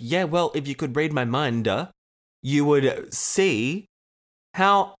she's like, yeah, well, if you could read my mind, you would see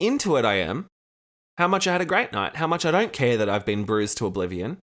how into it I am, how much I had a great night, how much I don't care that I've been bruised to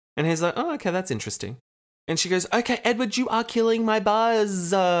oblivion. And he's like, oh, okay, that's interesting. And she goes, okay, Edward, you are killing my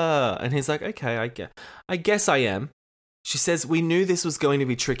buzz. And he's like, okay, I guess I am. She says, we knew this was going to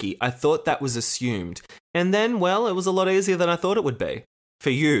be tricky. I thought that was assumed. And then, well, it was a lot easier than I thought it would be. For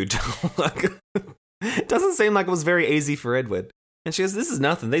you. It doesn't seem like it was very easy for Edward. And she goes, this is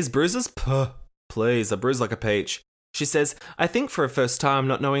nothing. These bruises? Puh, please, I bruise like a peach. She says, I think for a first time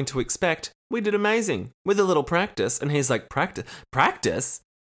not knowing to expect, we did amazing. With a little practice. And he's like, practice?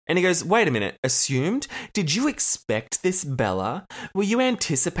 And he goes, wait a minute, assumed? Did you expect this, Bella? Were you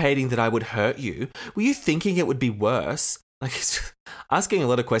anticipating that I would hurt you? Were you thinking it would be worse? Like, he's asking a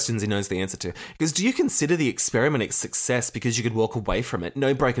lot of questions he knows the answer to. He goes, do you consider the experiment a success because you could walk away from it,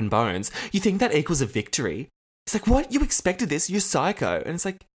 no broken bones? You think that equals a victory? He's like, what? You expected this? You're psycho. And it's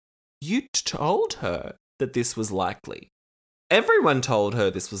like, you told her that this was likely. Everyone told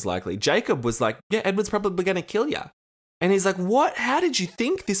her this was likely. Jacob was like, yeah, Edward's probably going to kill you. And he's like, what? How did you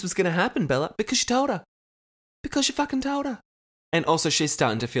think this was going to happen, Bella? Because you told her. Because you fucking told her. And also she's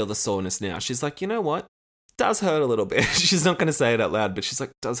starting to feel the soreness now. She's like, you know what? It does hurt a little bit. She's not going to say it out loud, but she's like,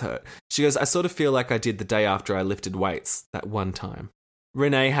 it does hurt. She goes, I sort of feel like I did the day after I lifted weights, that one time.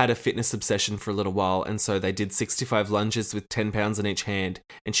 Renee had a fitness obsession for a little while, and so they did 65 lunges with 10 pounds in each hand,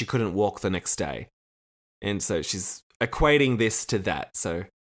 and she couldn't walk the next day. And so she's equating this to that. So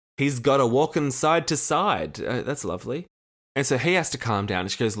he's got to walk side to side. That's lovely. And so he has to calm down.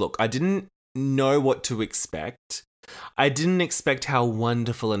 And she goes, look, I didn't know what to expect. I didn't expect how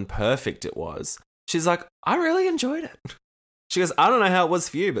wonderful and perfect it was. She's like, I really enjoyed it. She goes, I don't know how it was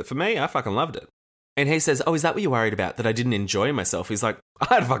for you, but for me, I fucking loved it. And he says, oh, is that what you're worried about, that I didn't enjoy myself? He's like,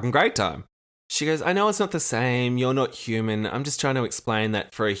 I had a fucking great time. She goes, I know it's not the same. You're not human. I'm just trying to explain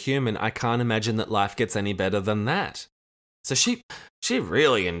that for a human, I can't imagine that life gets any better than that. So she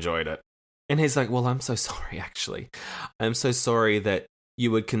really enjoyed it. And he's like, well, I'm so sorry, actually. I'm so sorry that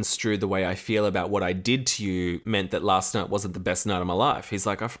you would construe the way I feel about what I did to you meant that last night wasn't the best night of my life. He's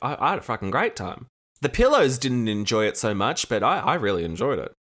like, I had a fucking great time. The pillows didn't enjoy it so much, but I really enjoyed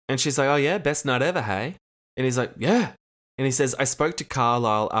it. And she's like, oh yeah, best night ever, hey? And he's like, yeah. And he says, I spoke to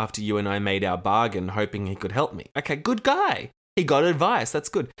Carlisle after you and I made our bargain, hoping he could help me. Okay, good guy. He got advice. That's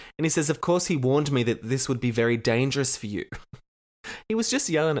good. And he says, of course, he warned me that this would be very dangerous for you. He was just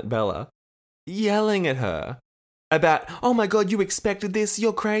yelling at Bella, yelling at her about, oh my God, you expected this?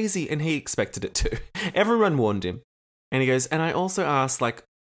 You're crazy. And he expected it too. Everyone warned him. And he goes, and I also asked, like,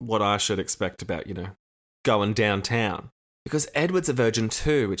 what I should expect about, going downtown. Because Edward's a virgin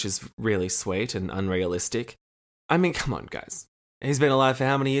too, which is really sweet and unrealistic. I mean, come on, guys. He's been alive for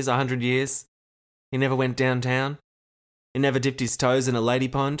how many years? 100 years? He never went downtown? He never dipped his toes in a lady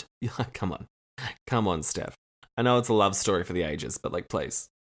pond? Come on. Come on, Steph. I know it's a love story for the ages, but, like, please.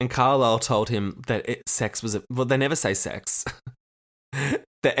 And Carlisle told him that sex was... well, they never say sex.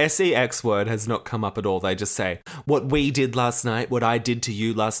 The sex word has not come up at all. They just say, what we did last night, what I did to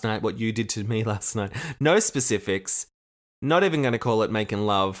you last night, what you did to me last night. No specifics. Not even going to call it making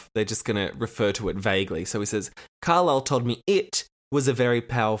love. They're just going to refer to it vaguely. So he says, Carlisle told me it was a very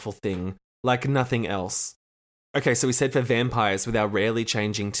powerful thing, like nothing else. Okay, so he said for vampires with our rarely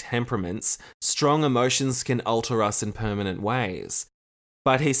changing temperaments, strong emotions can alter us in permanent ways.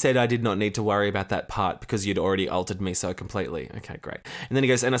 But he said I did not need to worry about that part because you'd already altered me so completely. Okay, great. And then he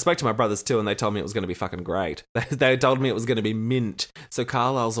goes, and I spoke to my brothers too, and they told me it was going to be fucking great. They told me it was going to be mint. So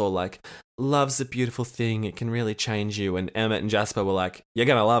Carlisle's all like, love's a beautiful thing. It can really change you. And Emmett and Jasper were like, you're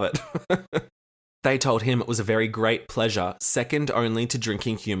going to love it. They told him it was a very great pleasure, second only to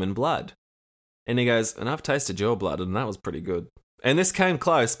drinking human blood. And he goes, and I've tasted your blood, and that was pretty good. And this came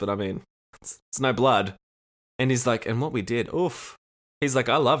close, but I mean, it's no blood. And he's like, and what we did, oof. He's like,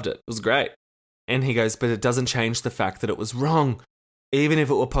 I loved it. It was great. And he goes, but it doesn't change the fact that it was wrong, even if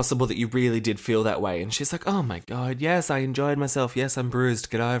it were possible that you really did feel that way. And she's like, oh my God, yes, I enjoyed myself. Yes, I'm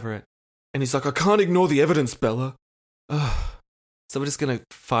bruised. Get over it. And he's like, I can't ignore the evidence, Bella. Ugh. So we're just going to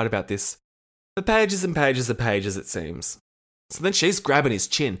fight about this for pages and pages and pages, it seems. So then she's grabbing his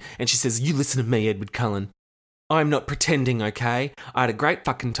chin and she says, you listen to me, Edward Cullen. I'm not pretending, okay? I had a great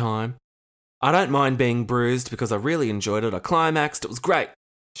fucking time. I don't mind being bruised because I really enjoyed it. I climaxed. It was great.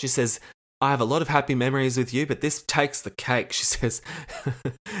 She says, I have a lot of happy memories with you, but this takes the cake. She says,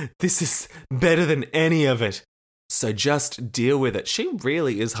 this is better than any of it. So just deal with it. She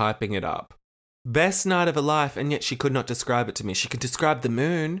really is hyping it up. Best night of her life, and yet she could not describe it to me. She could describe the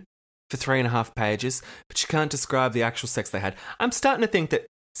moon for 3.5 pages, but she can't describe the actual sex they had. I'm starting to think that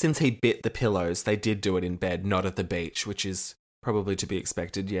since he bit the pillows, they did do it in bed, not at the beach, which is probably to be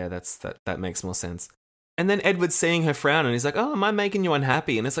expected. Yeah, that makes more sense. And then Edward's seeing her frown and he's like, oh, am I making you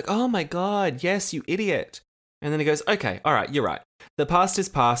unhappy? And it's like, oh my God, yes, you idiot. And then he goes, okay, all right, you're right. The past is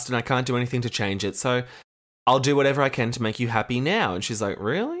past and I can't do anything to change it, so I'll do whatever I can to make you happy now. And she's like,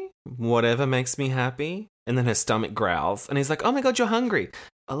 really? Whatever makes me happy? And then her stomach growls and he's like, oh my God, you're hungry.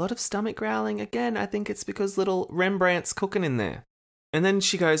 A lot of stomach growling. Again, I think it's because little Rembrandt's cooking in there. And then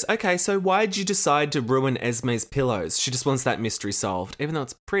she goes, okay, so why'd you decide to ruin Esme's pillows? She just wants that mystery solved, even though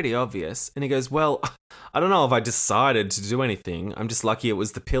it's pretty obvious. And he goes, well, I don't know if I decided to do anything. I'm just lucky it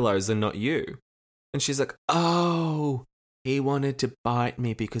was the pillows and not you. And she's like, oh, he wanted to bite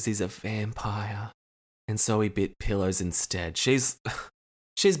me because he's a vampire. And so he bit pillows instead. She's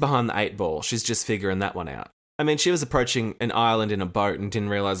behind the 8 ball. She's just figuring that one out. I mean, she was approaching an island in a boat and didn't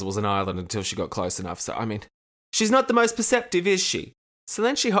realize it was an island until she got close enough. So, I mean, she's not the most perceptive, is she? So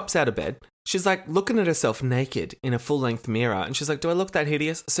then she hops out of bed. She's like looking at herself naked in a full-length mirror. And she's like, do I look that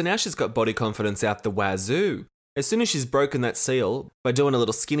hideous? So now she's got body confidence out the wazoo. As soon as she's broken that seal by doing a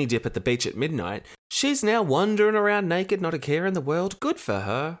little skinny dip at the beach at midnight, she's now wandering around naked, not a care in the world. Good for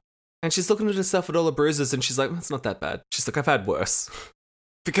her. And she's looking at herself at all the bruises and she's like, it's not that bad. She's like, I've had worse.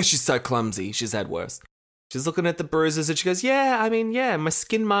 Because she's so clumsy, she's had worse. She's looking at the bruises and she goes, yeah, my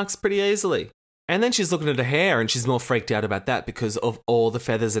skin marks pretty easily. And then she's looking at her hair and she's more freaked out about that because of all the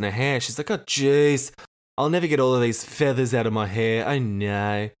feathers in her hair. She's like, oh, jeez, I'll never get all of these feathers out of my hair. I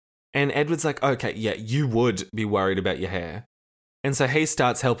know. And Edward's like, okay, yeah, you would be worried about your hair. And so he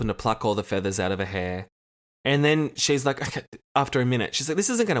starts helping to pluck all the feathers out of her hair. And then she's like, okay, after a minute, she's like, this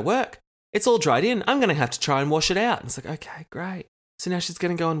isn't going to work. It's all dried in. I'm going to have to try and wash it out. And it's like, okay, great. So now she's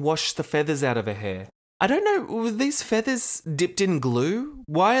going to go and wash the feathers out of her hair. I don't know, were these feathers dipped in glue?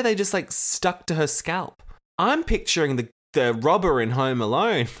 Why are they just like stuck to her scalp? I'm picturing the robber in Home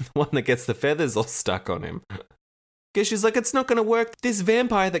Alone, the one that gets the feathers all stuck on him. Because she's like, it's not going to work. This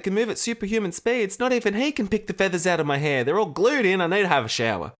vampire that can move at superhuman speeds, not even he can pick the feathers out of my hair. They're all glued in. I need to have a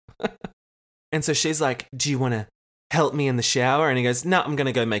shower. And so she's like, do you want to help me in the shower? And he goes, no, I'm going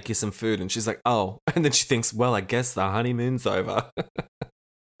to go make you some food. And she's like, oh. And then she thinks, well, I guess the honeymoon's over.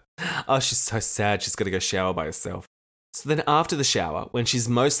 Oh, she's so sad. She's got to go shower by herself. So then after the shower, when she's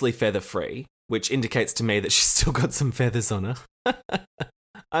mostly feather-free, which indicates to me that she's still got some feathers on her,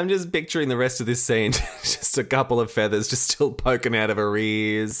 I'm just picturing the rest of this scene. Just a couple of feathers just still poking out of her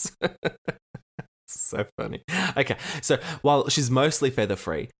ears. So funny. Okay, so while she's mostly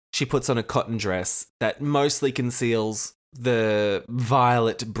feather-free, she puts on a cotton dress that mostly conceals the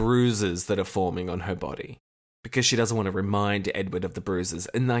violet bruises that are forming on her body because she doesn't want to remind Edward of the bruises.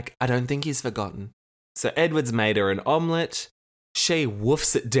 And, like, I don't think he's forgotten. So Edward's made her an omelette. She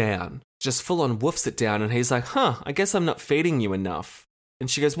woofs it down, just full-on woofs it down, and he's like, I guess I'm not feeding you enough. And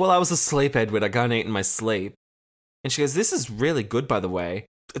she goes, well, I was asleep, Edward. I can't eat in my sleep. And she goes, this is really good, by the way.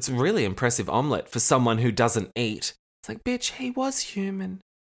 It's a really impressive omelette for someone who doesn't eat. It's like, bitch, he was human.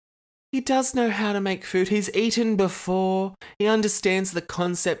 He does know how to make food. He's eaten before. He understands the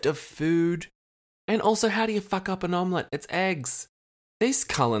concept of food. And also, how do you fuck up an omelette? It's eggs. These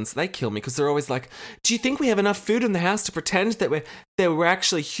Cullens, they kill me because they're always like, do you think we have enough food in the house to pretend that we're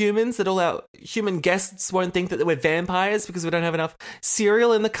actually humans, that all our human guests won't think that we're vampires because we don't have enough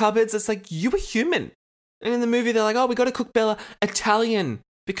cereal in the cupboards? It's like, you were human. And in the movie, they're like, oh, we got to cook Bella Italian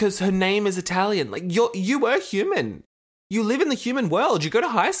because her name is Italian. Like, you were human. You live in the human world. You go to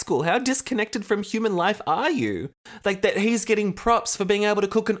high school. How disconnected from human life are you? Like, that he's getting props for being able to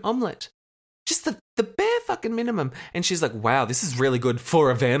cook an omelette. Just the bare fucking minimum. And she's like, wow, this is really good for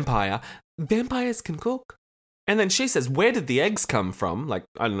a vampire. Vampires can cook. And then she says, where did the eggs come from? Like,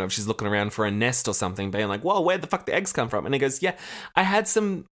 I don't know if she's looking around for a nest or something, being like, whoa, where'd the fuck the eggs come from? And he goes, yeah, I had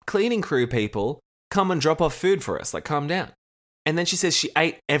some cleaning crew people come and drop off food for us. Like, calm down. And then she says she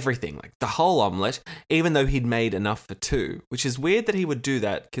ate everything, like the whole omelette, even though he'd made enough for two, which is weird that he would do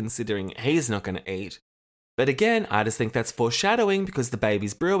that considering he's not going to eat. But again, I just think that's foreshadowing because the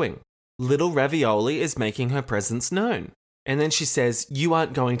baby's brewing. Little Ravioli is making her presence known. And then she says, you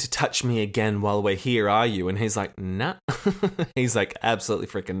aren't going to touch me again while we're here, are you? And he's like, nah. He's like, absolutely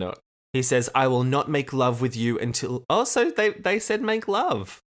freaking not. He says, I will not make love with you until... Oh, so they said make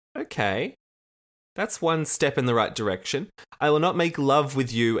love. Okay. That's one step in the right direction. I will not make love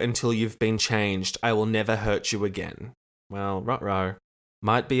with you until you've been changed. I will never hurt you again. Well, ruh-roh.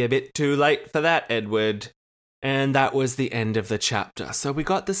 Might be a bit too late for that, Edward. And that was the end of the chapter. So we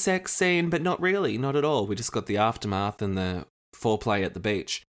got the sex scene, but not really, not at all. We just got the aftermath and the foreplay at the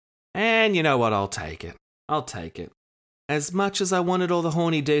beach. And you know what? I'll take it. I'll take it. As much as I wanted all the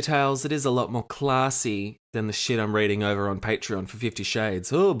horny details, it is a lot more classy than the shit I'm reading over on Patreon for 50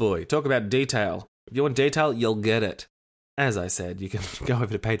 Shades. Oh boy, talk about detail. If you want detail, you'll get it. As I said, you can go over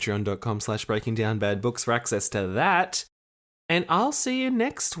to patreon.com/breakingdownbadbooks for access to that. And I'll see you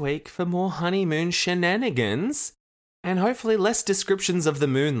next week for more honeymoon shenanigans and hopefully less descriptions of the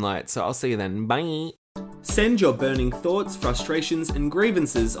moonlight. So I'll see you then. Bye. Send your burning thoughts, frustrations, and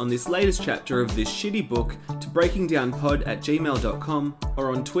grievances on this latest chapter of this shitty book to breakingdownpod@gmail.com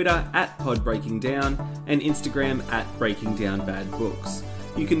or on Twitter @podbreakingdown and Instagram @breakingdownbadbooks.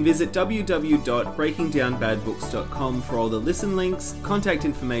 You can visit www.breakingdownbadbooks.com for all the listen links, contact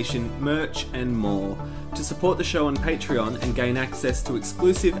information, merch, and more. To support the show on Patreon and gain access to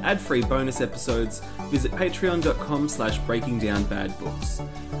exclusive ad-free bonus episodes, visit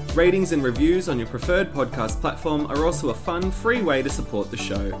patreon.com/breakingdownbadbooks. Ratings and reviews on your preferred podcast platform are also a fun, free way to support the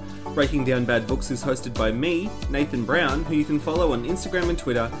show. Breaking Down Bad Books is hosted by me, Nathan Brown, who you can follow on Instagram and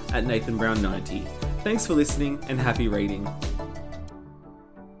Twitter @NathanBrown90. Thanks for listening and happy reading.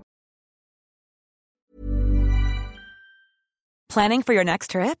 Planning for your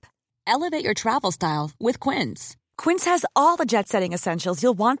next trip? Elevate your travel style with Quince. Quince has all the jet-setting essentials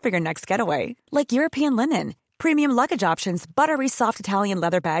you'll want for your next getaway, like European linen, premium luggage options, buttery soft Italian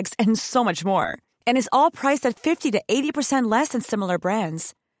leather bags, and so much more. And is all priced at 50 to 80% less than similar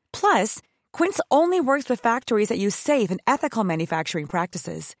brands. Plus, Quince only works with factories that use safe and ethical manufacturing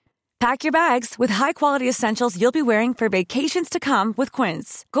practices. Pack your bags with high-quality essentials you'll be wearing for vacations to come with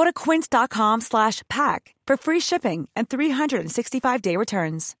Quince. Go to quince.com/pack for free shipping and 365-day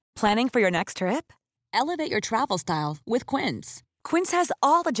returns. Planning for your next trip? Elevate your travel style with Quince. Quince has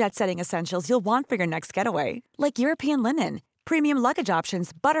all the jet-setting essentials you'll want for your next getaway, like European linen, premium luggage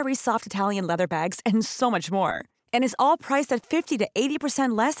options, buttery soft Italian leather bags, and so much more. And is all priced at 50 to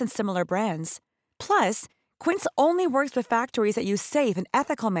 80% less than similar brands. Plus, Quince only works with factories that use safe and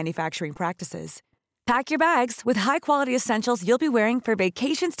ethical manufacturing practices. Pack your bags with high-quality essentials you'll be wearing for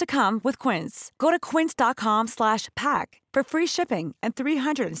vacations to come with Quince. Go to quince.com/pack for free shipping and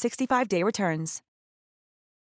 365-day returns.